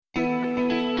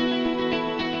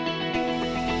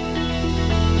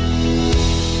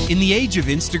In the age of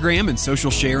Instagram and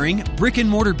social sharing, brick and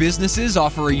mortar businesses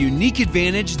offer a unique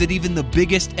advantage that even the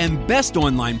biggest and best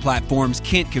online platforms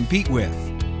can't compete with.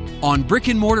 On Brick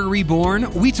and Mortar Reborn,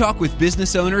 we talk with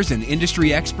business owners and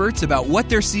industry experts about what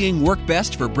they're seeing work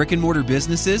best for brick and mortar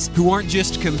businesses who aren't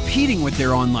just competing with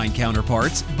their online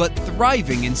counterparts, but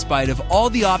thriving in spite of all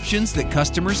the options that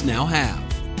customers now have.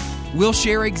 We'll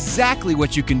share exactly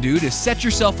what you can do to set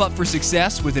yourself up for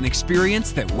success with an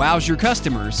experience that wows your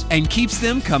customers and keeps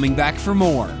them coming back for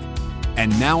more.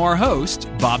 And now our host,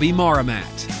 Bobby Maramat.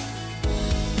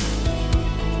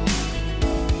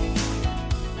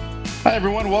 Hi,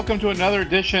 everyone. Welcome to another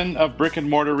edition of Brick and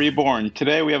Mortar Reborn.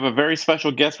 Today, we have a very special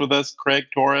guest with us, Kraig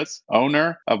Torres,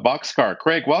 owner of Boxcar.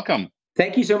 Kraig, welcome.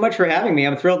 Thank you so much for having me.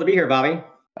 I'm thrilled to be here, Bobby.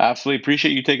 Absolutely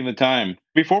appreciate you taking the time.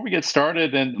 Before we get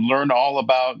started and learn all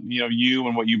about you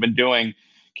and what you've been doing,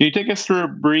 can you take us through a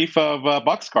brief of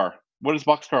Boxcar? What is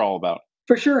Boxcar all about?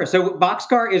 For sure. So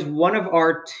Boxcar is one of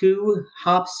our two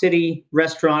Hop City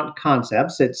restaurant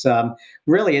concepts. It's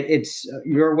it's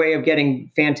your way of getting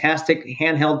fantastic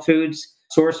handheld foods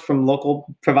sourced from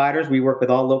local providers. We work with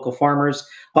all local farmers,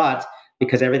 but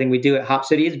because everything we do at Hop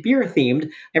City is beer themed,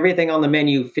 everything on the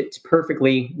menu pairs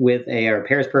perfectly with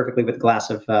a glass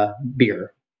of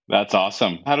beer. That's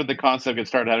awesome. How did the concept get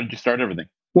started? How did you start everything?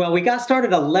 Well, we got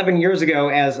started 11 years ago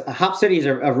as Hop City is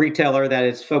a retailer that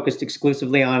is focused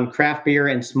exclusively on craft beer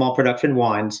and small production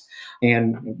wines.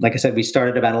 And like I said, we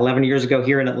started about 11 years ago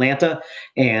here in Atlanta,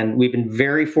 and we've been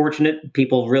very fortunate.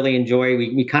 People really enjoy.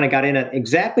 We kind of got in at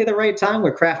exactly the right time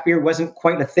where craft beer wasn't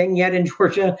quite a thing yet in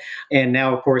Georgia, and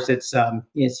now, of course, it's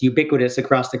ubiquitous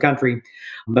across the country.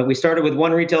 But we started with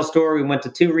one retail store. We went to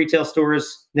two retail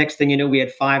stores. Next thing you know, we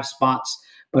had 5 spots.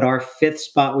 But our 5th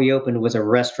spot we opened was a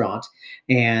restaurant,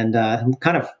 and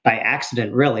kind of by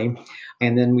accident, really.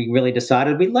 And then we really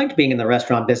decided we liked being in the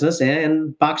restaurant business,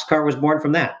 and Boxcar was born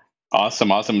from that.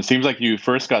 Awesome. It seems like you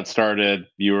first got started,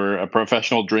 you were a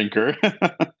professional drinker,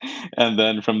 and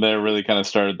then from there really kind of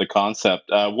started the concept.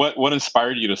 What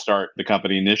inspired you to start the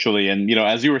company initially? And,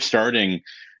 as you were starting,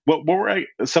 what were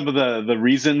some of the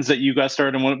reasons that you got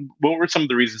started, and what were some of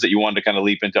the reasons that you wanted to kind of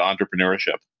leap into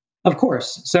entrepreneurship? Of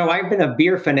course. So I've been a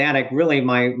beer fanatic really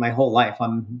my whole life.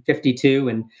 I'm 52,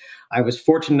 and I was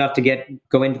fortunate enough to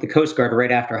go into the Coast Guard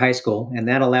right after high school, and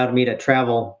that allowed me to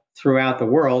travel throughout the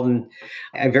world. And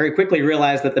I very quickly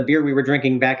realized that the beer we were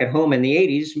drinking back at home in the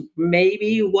 80s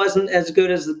maybe wasn't as good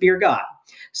as the beer got.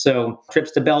 So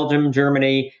trips to Belgium,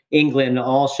 Germany, England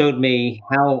all showed me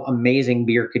how amazing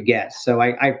beer could get. So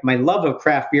my love of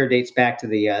craft beer dates back to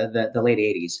the late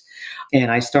 80s. And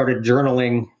I started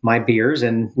journaling my beers,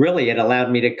 and really it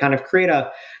allowed me to kind of create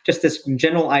just this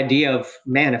general idea of,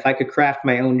 man, if I could craft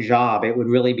my own job, it would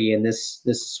really be in this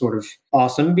sort of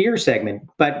awesome beer segment.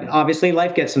 But obviously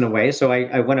life gets in the way. So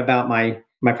I went about my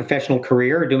professional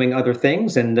career doing other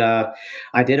things. And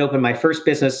I did open my first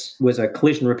business was a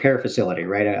collision repair facility,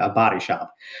 right? A body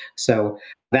shop. So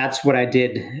that's what I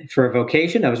did for a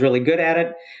vocation. I was really good at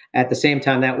it. At the same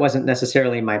time, that wasn't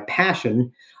necessarily my passion.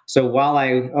 So while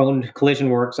I owned Collision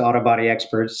Works Auto Body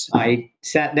Experts, I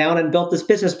sat down and built this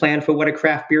business plan for what a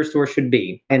craft beer store should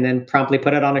be, and then promptly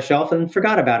put it on a shelf and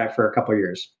forgot about it for a couple of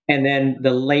years. And then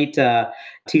the late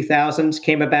 2000s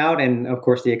came about, and of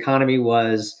course the economy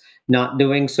was not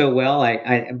doing so well.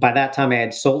 I by that time I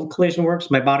had sold Collision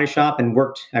Works, my body shop, and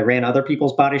I ran other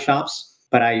people's body shops.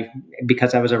 But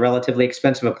because I was a relatively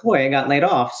expensive employee, I got laid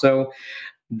off. So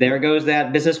there goes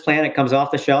that business plan. It comes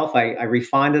off the shelf. I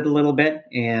refined it a little bit,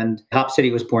 and Hop City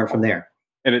was born from there.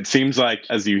 And it seems like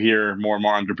as you hear more and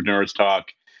more entrepreneurs talk,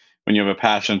 when you have a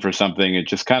passion for something, it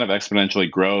just kind of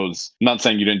exponentially grows. I'm not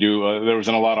saying you didn't there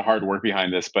wasn't a lot of hard work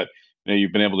behind this, but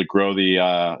you've been able to grow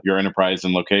your enterprise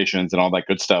and locations and all that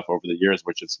good stuff over the years,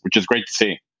 which is great to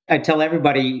see. I tell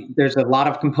everybody there's a lot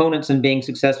of components in being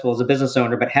successful as a business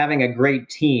owner, but having a great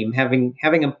team, having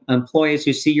employees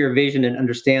who see your vision and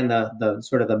understand the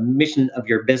sort of the mission of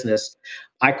your business,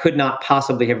 I could not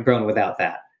possibly have grown without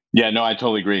that. Yeah, no, I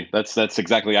totally agree. That's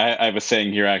exactly. I have a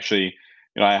saying here actually.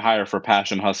 I hire for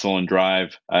passion, hustle, and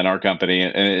drive in our company,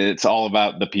 and it's all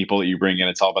about the people that you bring in.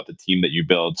 It's all about the team that you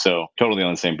build. So totally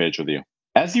on the same page with you.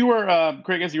 As you were,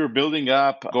 Kraig, as you were building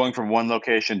up, going from one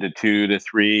location to 2 to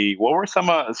 3, what were some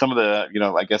of the,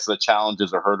 I guess the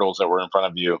challenges or hurdles that were in front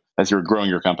of you as you were growing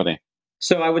your company?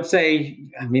 So I would say,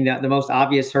 the most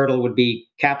obvious hurdle would be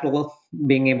capital,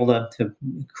 being able to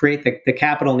create the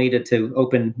capital needed to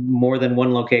open more than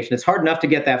one location. It's hard enough to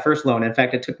get that first loan. In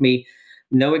fact, it took me,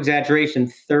 no exaggeration,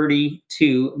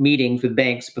 32 meetings with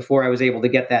banks before I was able to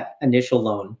get that initial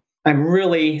loan. I'm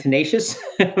really tenacious,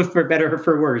 for better or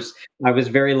for worse. I was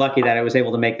very lucky that I was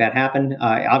able to make that happen.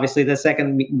 Obviously, the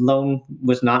second loan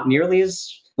was not nearly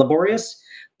as laborious,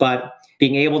 but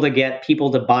being able to get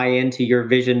people to buy into your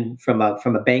vision from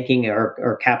a banking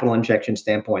or capital injection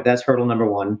standpoint, that's hurdle number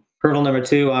one. Hurdle number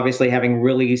two, obviously, having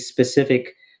really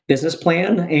specific business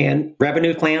plan and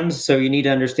revenue plans. So you need to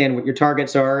understand what your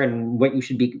targets are and what you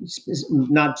should be,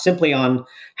 not simply on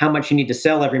how much you need to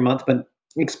sell every month, but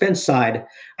expense side.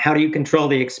 How do you control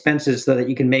the expenses so that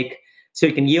you can make, so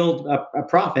you can yield a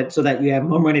profit so that you have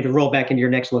more money to roll back into your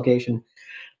next location?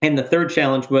 And the third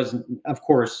challenge was, of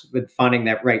course, with finding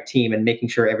that right team and making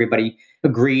sure everybody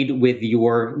agreed with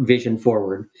your vision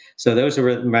forward. So those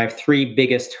are my three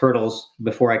biggest hurdles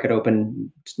before I could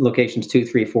open locations two,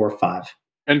 three, four, five.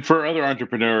 And for other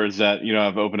entrepreneurs that,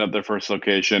 have opened up their first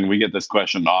location, we get this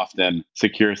question often. So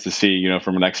curious to see,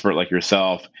 from an expert like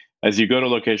yourself, as you go to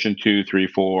location two, three,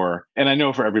 four, and I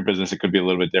know for every business it could be a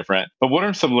little bit different, but what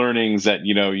are some learnings that,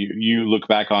 you look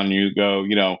back on, you go,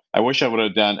 I wish I would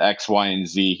have done X, Y, and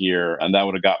Z here, and that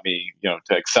would have got me,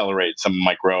 to accelerate some of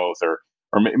my growth or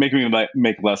make me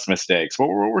make less mistakes. What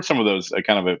were some of those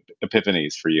kind of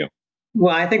epiphanies for you?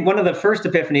 Well, I think one of the first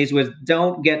epiphanies was,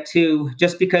 don't get too,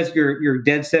 just because you're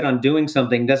dead set on doing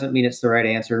something doesn't mean it's the right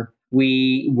answer.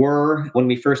 We were, when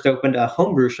we first opened, a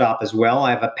homebrew shop as well.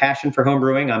 I have a passion for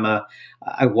homebrewing.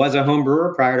 I was a home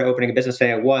brewer prior to opening a business.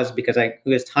 Say I was, because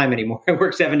who has time anymore? I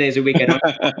work 7 days a week. I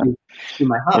don't do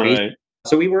my hobbies. Right.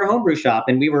 So we were a homebrew shop,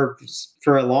 and we were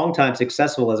for a long time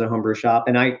successful as a homebrew shop.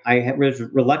 And I was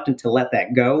reluctant to let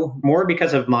that go, more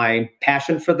because of my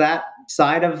passion for that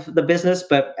side of the business.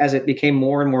 But as it became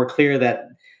more and more clear that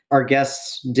our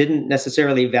guests didn't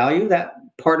necessarily value that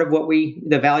part of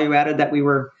the value added that we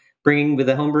were bringing with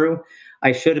the homebrew,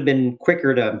 I should have been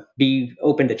quicker to be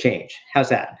open to change. How's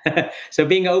that? So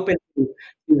being open to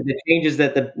the changes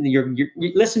that you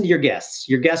listen to your guests.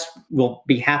 Your guests will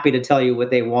be happy to tell you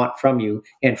what they want from you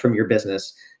and from your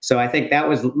business. So I think that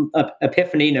was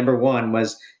epiphany number one,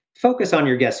 was focus on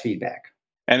your guest feedback.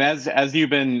 And as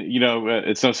you've been,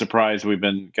 it's no surprise we've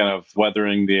been kind of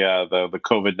weathering the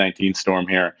COVID-19 storm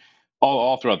here,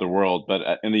 all throughout the world.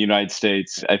 But in the United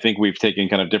States, I think we've taken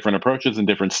kind of different approaches in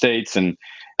different states. And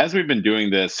as we've been doing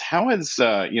this, how has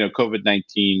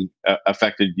COVID-19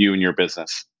 affected you and your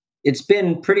business? It's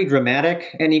been pretty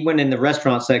dramatic. Anyone in the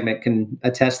restaurant segment can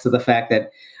attest to the fact that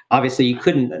obviously you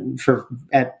couldn't,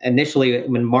 initially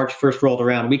when March 1st rolled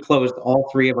around, we closed all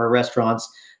three of our restaurants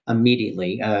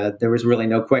immediately. There was really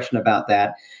no question about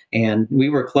that. And we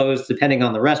were closed, depending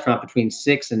on the restaurant, between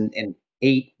 6 and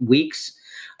 8 weeks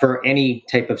for any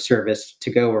type of service, to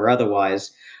go or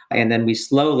otherwise. And then we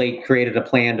slowly created a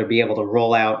plan to be able to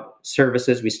roll out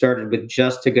services. We started with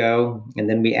just to go, and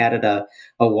then we added a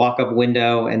walk up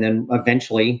window. And then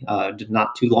eventually,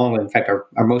 not too long, in fact,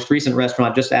 our most recent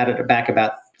restaurant just added it back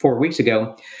about 4 weeks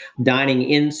ago, dining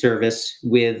in service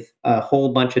with a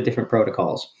whole bunch of different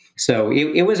protocols. So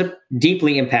it was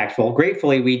deeply impactful.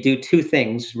 Gratefully, we do two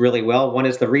things really well. One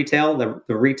is the retail.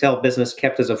 The retail business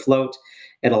kept us afloat.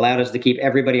 It allowed us to keep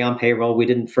everybody on payroll. We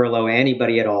didn't furlough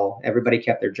anybody at all. Everybody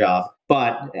kept their job.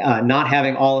 But not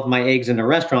having all of my eggs in the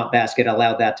restaurant basket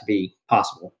allowed that to be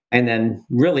possible. And then,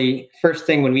 really, first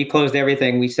thing when we closed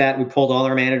everything, we pulled all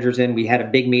our managers in. We had a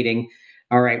big meeting.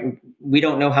 All right, we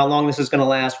don't know how long this is going to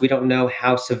last. We don't know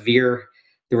how severe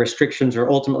the restrictions are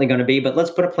ultimately going to be, but let's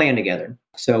put a plan together.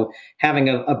 So having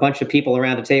a bunch of people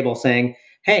around a table saying,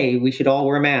 hey, we should all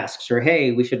wear masks, or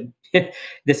hey, we should,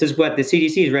 this is what the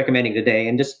CDC is recommending today.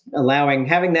 And just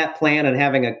having that plan and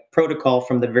having a protocol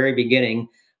from the very beginning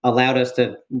allowed us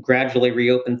to gradually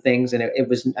reopen things. And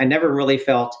I never really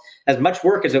felt, as much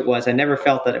work as it was, I never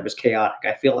felt that it was chaotic.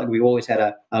 I feel like we've always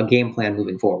had a game plan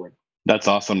moving forward. That's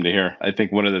awesome to hear. I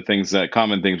think one of the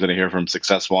common things that I hear from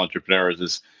successful entrepreneurs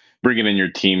is bringing in your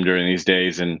team during these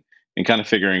days and kind of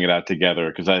figuring it out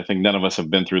together. Because I think none of us have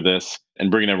been through this,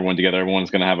 and bringing everyone together, everyone's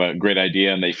going to have a great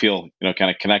idea, and they feel kind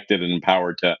of connected and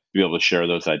empowered to be able to share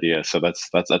those ideas. So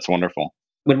that's wonderful.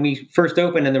 When we first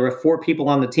opened and there were 4 people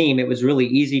on the team, it was really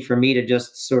easy for me to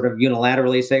just sort of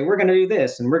unilaterally say, we're going to do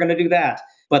this and we're going to do that.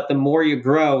 But the more you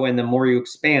grow and the more you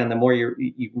expand, the more you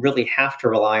really have to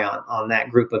rely on that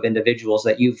group of individuals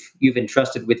that you've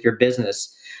entrusted with your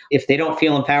business. If they don't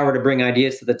feel empowered to bring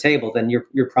ideas to the table, then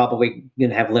you're probably going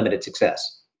to have limited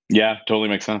success. Yeah, totally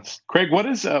makes sense. Craig, what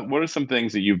are some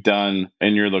things that you've done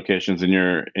in your locations in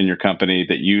your company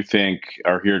that you think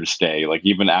are here to stay? Like,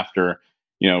 even after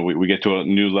we get to a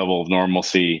new level of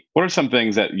normalcy, what are some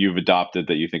things that you've adopted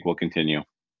that you think will continue?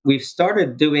 We've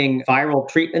started doing viral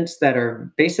treatments that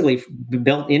are basically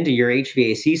built into your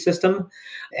HVAC system.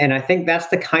 And I think that's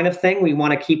the kind of thing we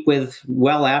want to keep with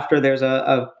well after there's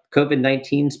a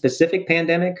COVID-19 specific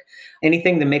pandemic.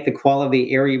 Anything to make the quality of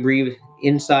the air you breathe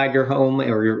inside your home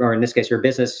or in this case, your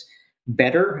business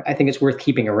better, I think it's worth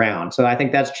keeping around. So I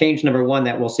think that's change number one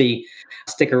that we'll see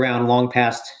stick around long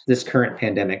past this current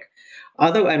pandemic.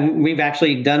 Although, and we've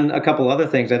actually done a couple other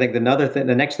things. I think the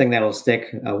next thing that'll stick,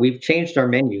 we've changed our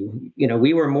menu.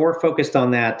 We were more focused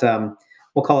on that.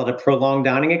 We'll call it a prolonged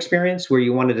dining experience where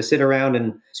you wanted to sit around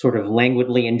and sort of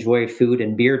languidly enjoy food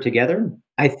and beer together.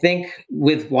 I think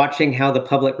with watching how the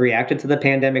public reacted to the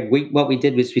pandemic, what we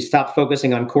did was we stopped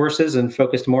focusing on courses and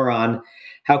focused more on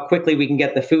how quickly we can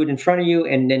get the food in front of you,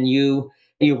 and then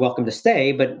you're welcome to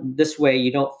stay, but this way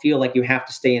you don't feel like you have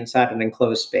to stay inside an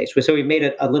enclosed space. So we made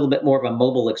it a little bit more of a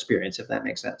mobile experience, if that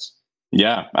makes sense.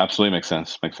 Yeah, absolutely makes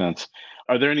sense. Makes sense.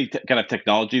 Are there any kind of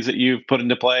technologies that you've put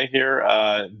into play here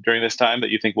during this time that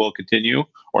you think will continue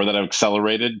or that have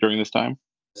accelerated during this time?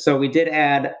 So we did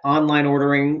add online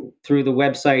ordering through the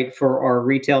website for our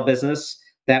retail business.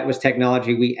 That was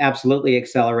technology we absolutely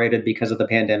accelerated because of the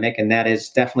pandemic, and that is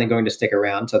definitely going to stick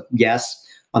around. So yes,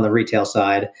 on the retail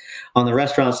side. On the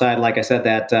restaurant side, like I said,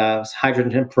 that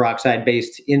hydrogen peroxide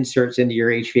based inserts into your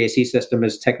HVAC system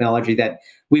is technology that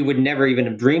we would never even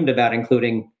have dreamed about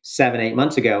including 7, 8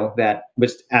 months ago. That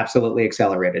was absolutely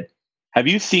accelerated. Have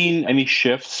you seen any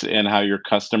shifts in how your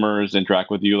customers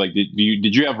interact with you? Like,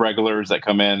 did you have regulars that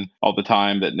come in all the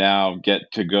time that now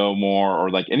get to go more, or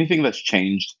like anything that's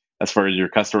changed as far as your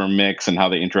customer mix and how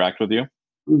they interact with you?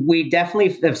 We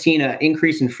definitely have seen an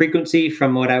increase in frequency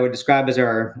from what I would describe as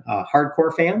our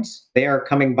hardcore fans. They are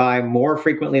coming by more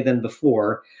frequently than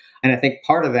before. And I think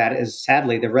part of that is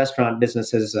sadly the restaurant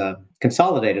business has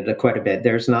consolidated quite a bit.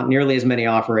 There's not nearly as many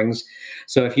offerings.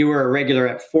 So if you were a regular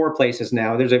at 4 places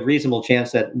now, there's a reasonable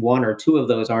chance that one or two of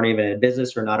those aren't even in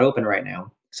business or not open right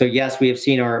now. So yes, we have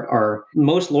seen our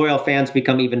most loyal fans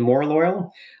become even more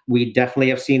loyal. We definitely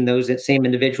have seen those same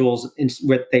individuals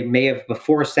what they may have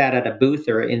before sat at a booth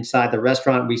or inside the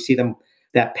restaurant. We see them,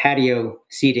 that patio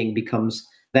seating becomes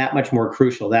that much more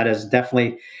crucial. That is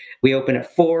definitely, we open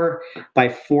at 4. By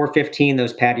 4:15,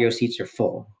 those patio seats are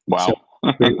full. So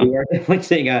Wow. we are definitely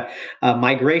seeing a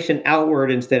migration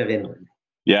outward instead of inward.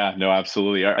 Yeah, no,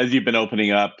 absolutely. As you've been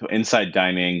opening up inside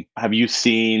dining, have you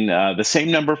seen the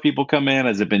same number of people come in?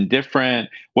 Has it been different?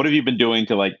 What have you been doing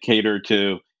to like cater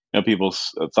to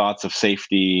people's thoughts of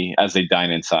safety as they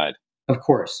dine inside? Of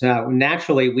course.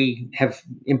 Naturally, we have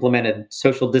implemented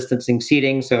social distancing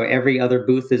seating, so every other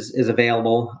booth is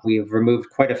available. We've removed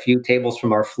quite a few tables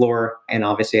from our floor, and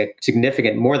obviously, a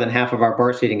significant more than half of our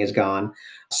bar seating is gone,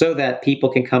 so that people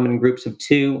can come in groups of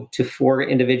 2 to 4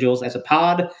 individuals as a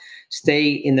pod, stay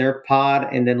in their pod,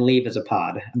 and then leave as a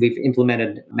pod. We've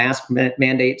implemented mask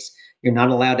mandates. You're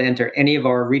not allowed to enter any of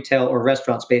our retail or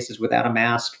restaurant spaces without a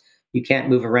mask. You can't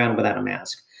move around without a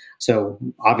mask. So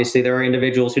obviously, there are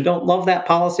individuals who don't love that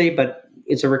policy, but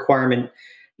it's a requirement.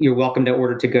 You're welcome to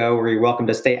order to go, or you're welcome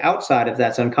to stay outside if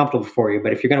that's uncomfortable for you.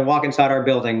 But if you're going to walk inside our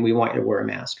building, we want you to wear a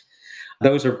mask.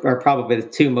 Those are probably the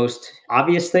two most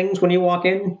obvious things when you walk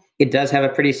in. It does have a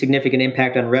pretty significant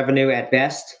impact on revenue at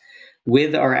best.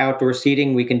 With our outdoor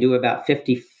seating, we can do about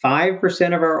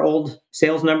 55% of our old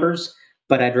sales numbers,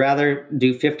 but I'd rather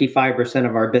do 55%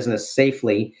 of our business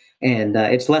safely. And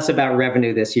it's less about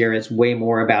revenue this year. It's way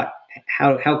more about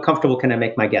how comfortable can I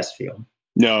make my guests feel.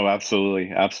 No,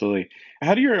 absolutely, absolutely.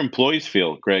 How do your employees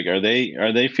feel, Greg? Are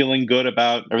they feeling good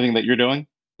about everything that you're doing?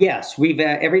 Yes, we've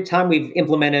every time we've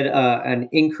implemented an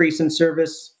increase in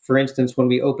service. For instance, when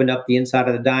we opened up the inside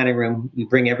of the dining room, we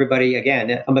bring everybody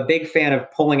again. I'm a big fan of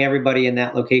pulling everybody in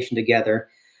that location together,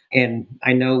 and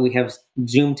I know we have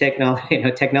Zoom technology,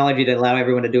 technology to allow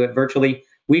everyone to do it virtually.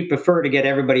 We prefer to get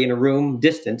everybody in a room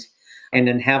distant, and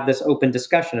then have this open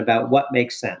discussion about what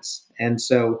makes sense. And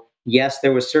so, yes,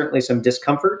 there was certainly some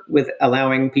discomfort with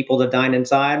allowing people to dine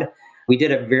inside. We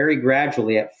did it very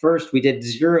gradually. At first, we did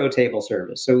zero table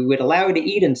service. So we would allow you to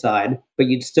eat inside, but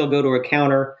you'd still go to a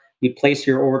counter, you'd place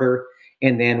your order,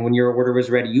 and then when your order was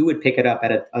ready, you would pick it up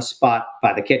at a spot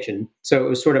by the kitchen. So it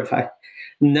was sort of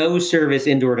no service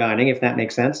indoor dining, if that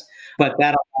makes sense. But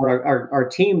that allowed our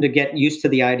team to get used to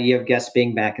the idea of guests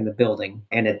being back in the building.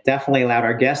 And it definitely allowed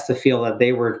our guests to feel that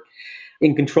they were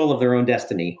in control of their own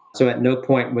destiny. So at no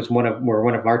point were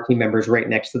one of our team members right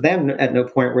next to them. At no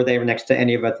point were they next to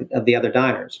any of the other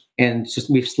diners. And it's just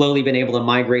we've slowly been able to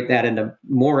migrate that into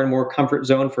more and more comfort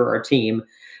zone for our team.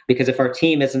 Because if our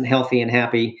team isn't healthy and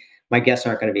happy, my guests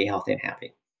aren't going to be healthy and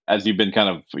happy. As you've been kind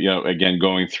of again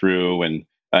going through and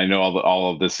I know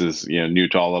all of this is new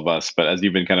to all of us, but as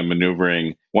you've been kind of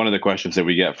maneuvering, one of the questions that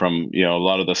we get from a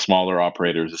lot of the smaller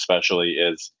operators, especially,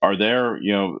 is: are there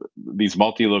these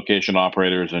multi-location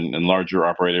operators and larger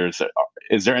operators?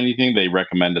 Is there anything they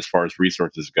recommend as far as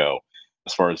resources go?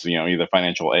 As far as either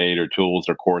financial aid or tools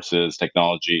or courses,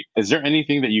 technology, is there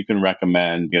anything that you can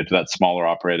recommend to that smaller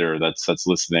operator that's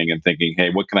listening and thinking, hey,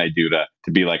 what can I do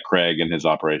to be like Kraig and his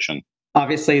operation?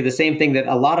 Obviously, the same thing that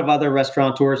a lot of other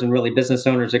restaurateurs and really business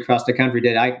owners across the country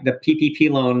did. The PPP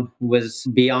loan was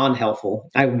beyond helpful.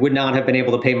 I would not have been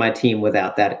able to pay my team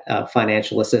without that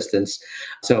financial assistance.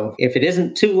 So if it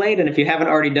isn't too late, and if you haven't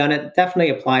already done it,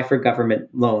 definitely apply for government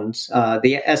loans.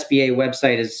 The SBA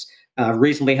website is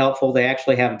reasonably helpful. They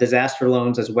actually have disaster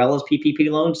loans as well as PPP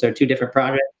loans. They're two different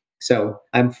projects. So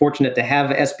I'm fortunate to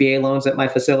have SBA loans at my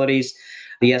facilities.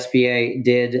 The SBA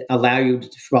did allow you to,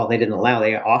 well, they didn't allow,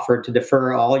 they offered to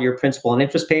defer all your principal and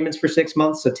interest payments for 6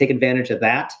 months. So take advantage of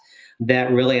that.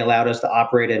 That really allowed us to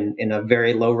operate in a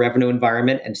very low revenue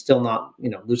environment and still not,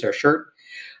 lose our shirt.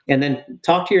 And then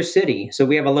talk to your city. So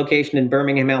we have a location in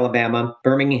Birmingham, Alabama.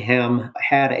 Birmingham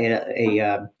had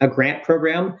a grant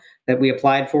program that we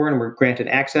applied for and were granted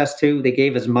access to. They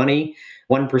gave us money,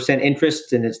 1%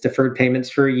 interest, and it's deferred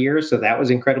payments for a year. So that was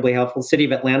incredibly helpful. City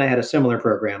of Atlanta had a similar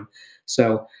program.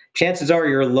 So chances are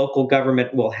your local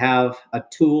government will have a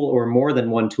tool or more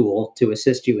than one tool to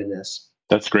assist you in this.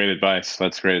 That's great advice.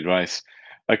 That's great advice.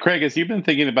 Kraig, as you've been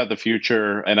thinking about the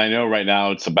future, and I know right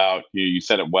now it's about, you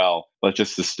said it well, let's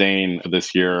just sustain for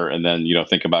this year and then,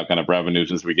 think about kind of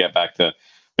revenues as we get back to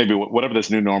maybe whatever this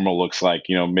new normal looks like,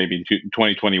 maybe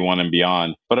 2021 and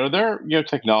beyond. But are there,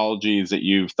 technologies that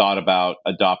you've thought about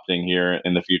adopting here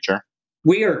in the future?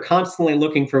 We are constantly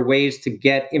looking for ways to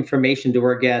get information to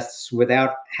our guests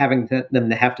without having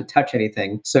them to have to touch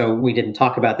anything. So we didn't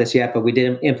talk about this yet, but we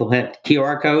did implement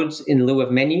QR codes in lieu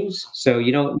of menus. So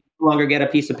you don't no longer get a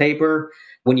piece of paper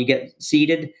when you get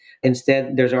seated.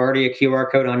 Instead, there's already a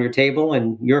QR code on your table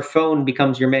and your phone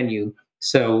becomes your menu.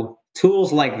 So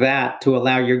tools like that to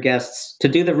allow your guests to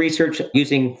do the research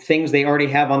using things they already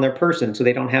have on their person so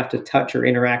they don't have to touch or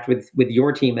interact with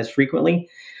your team as frequently.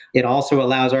 It also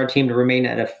allows our team to remain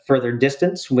at a further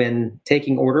distance when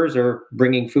taking orders or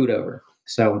bringing food over.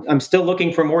 So I'm still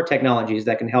looking for more technologies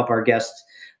that can help our guests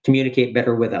communicate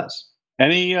better with us.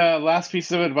 Any last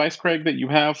piece of advice, Kraig, that you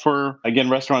have for, again,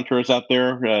 restaurateurs out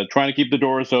there trying to keep the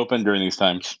doors open during these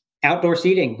times? Outdoor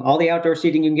seating, all the outdoor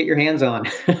seating you can get your hands on.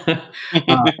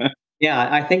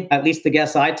 Yeah, I think at least the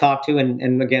guests I talk to,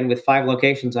 and again with 5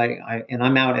 locations,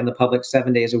 I'm out in the public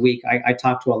 7 days a week. I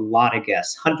talk to a lot of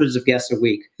guests, hundreds of guests a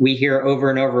week. We hear over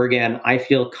and over again, I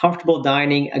feel comfortable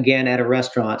dining again at a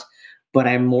restaurant, but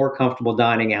I'm more comfortable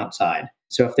dining outside.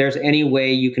 So if there's any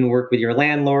way you can work with your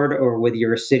landlord or with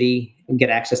your city and get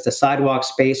access to sidewalk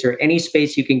space or any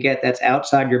space you can get that's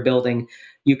outside your building,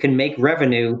 you can make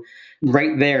revenue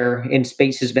right there in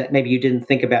spaces that maybe you didn't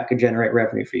think about could generate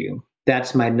revenue for you.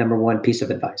 That's my number one piece of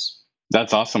advice.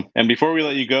 That's awesome. And before we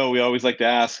let you go, we always like to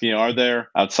ask, are there,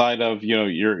 outside of,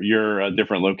 your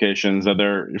different locations, are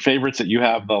there favorites that you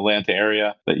have in the Atlanta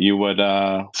area that you would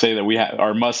say that we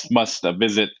are must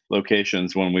visit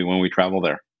locations when we travel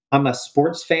there? I'm a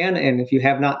sports fan, and if you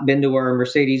have not been to our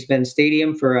Mercedes-Benz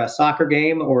Stadium for a soccer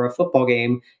game or a football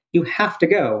game, you have to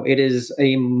go. It is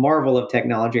a marvel of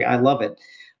technology. I love it.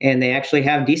 And they actually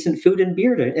have decent food and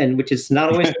beer, and which is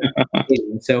not always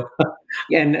so.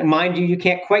 And mind you, you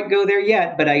can't quite go there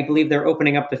yet, but I believe they're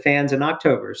opening up the fans in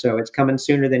October, so it's coming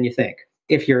sooner than you think.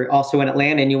 If you're also in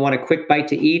Atlanta and you want a quick bite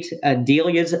to eat,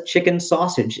 Delia's chicken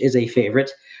sausage is a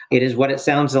favorite. It is what it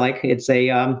sounds like. It's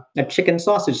a chicken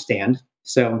sausage stand.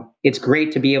 So it's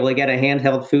great to be able to get a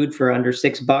handheld food for under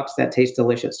 $6. That tastes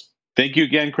delicious. Thank you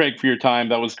again, Kraig, for your time.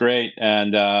 That was great.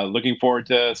 And looking forward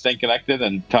to staying connected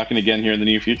and talking again here in the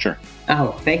near future.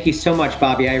 Oh, thank you so much,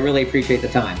 Bobby. I really appreciate the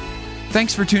time.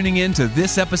 Thanks for tuning in to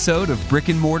this episode of Brick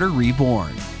and Mortar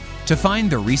Reborn. To find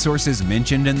the resources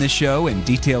mentioned in this show and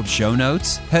detailed show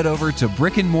notes, head over to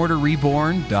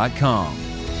brickandmortarreborn.com.